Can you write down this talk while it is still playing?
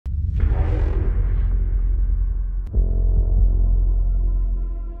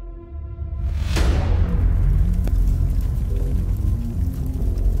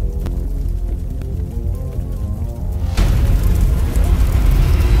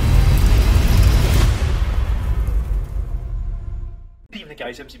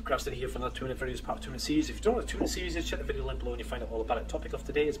guys, MCProcrastinator here for another 2-minute videos, part of 2-minute series. If you don't know what a 2-minute series is, check the video link below and you find out all about it. Topic of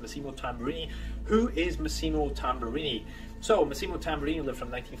today is Massimo Tambarini. Who is Massimo Tambarini? So, Massimo Tambarini lived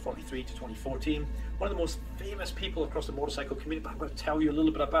from 1943 to 2014. One of the most famous people across the motorcycle community, but I'm going to tell you a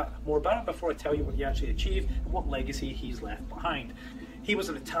little bit more about him before I tell you what he actually achieved and what legacy he's left behind. He was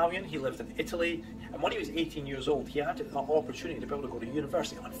an Italian, he lived in Italy, and when he was 18 years old, he had an opportunity to be able to go to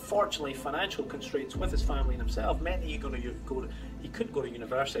university. Unfortunately, financial constraints with his family and himself meant that he couldn't go to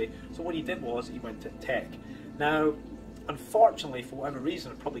university, so what he did was he went to tech. Now, unfortunately, for whatever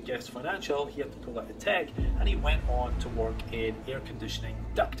reason, probably guessed financial, he had to pull out of tech, and he went on to work in air conditioning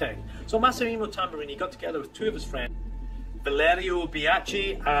ducting. So Massimo Tambarini got together with two of his friends, Valerio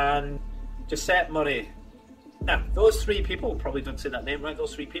Biaggi and Giuseppe Murray. Now, those three people, probably didn't say that name right,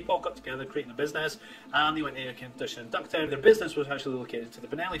 those three people got together, creating a business, and they went air conditioning ducting. Their business was actually located to the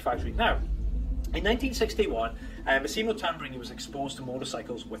Benelli factory. Now, in 1961, Massimo Tambarini was exposed to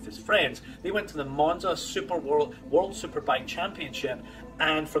motorcycles with his friends. They went to the Monza World Superbike Championship,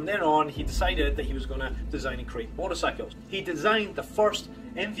 and from then on he decided that he was going to design and create motorcycles. He designed the first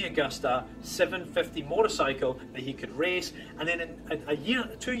Agusta 750 motorcycle that he could race, and then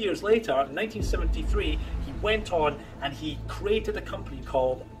 2 years later, in 1973, he went on and he created a company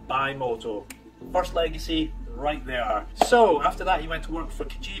called Bimoto. First legacy right there. So after that he went to work for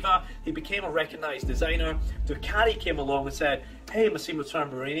Cagiva. He became a recognized designer. Ducati came along and said, hey Massimo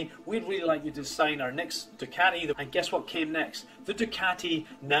Tambarini, we'd really like you to design our next Ducati. And guess what came next? The Ducati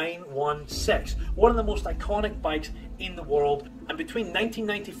 916, one of the most iconic bikes in the world. And between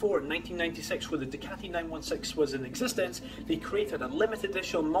 1994 and 1996, where the Ducati 916 was in existence, they created a limited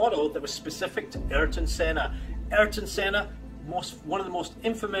edition model that was specific to Ayrton Senna. Ayrton Senna, one of the most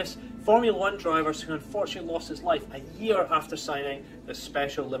infamous Formula 1 drivers, who unfortunately lost his life a year after signing the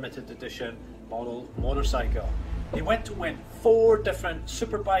special limited edition model motorcycle. He went to win 4 different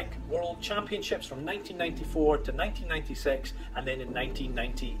Superbike World Championships from 1994 to 1996 and then in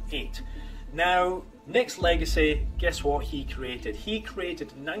 1998. Now, next legacy, guess what he created? He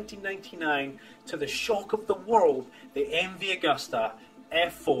created in 1999, to the shock of the world, the Agusta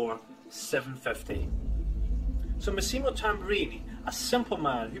F4 750. So Massimo Tambarini, a simple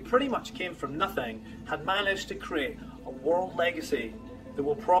man who pretty much came from nothing, had managed to create a world legacy that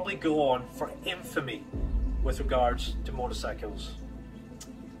will probably go on for infamy with regards to motorcycles.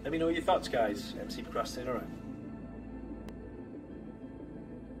 Let me know your thoughts, guys. MCProcrastinator out.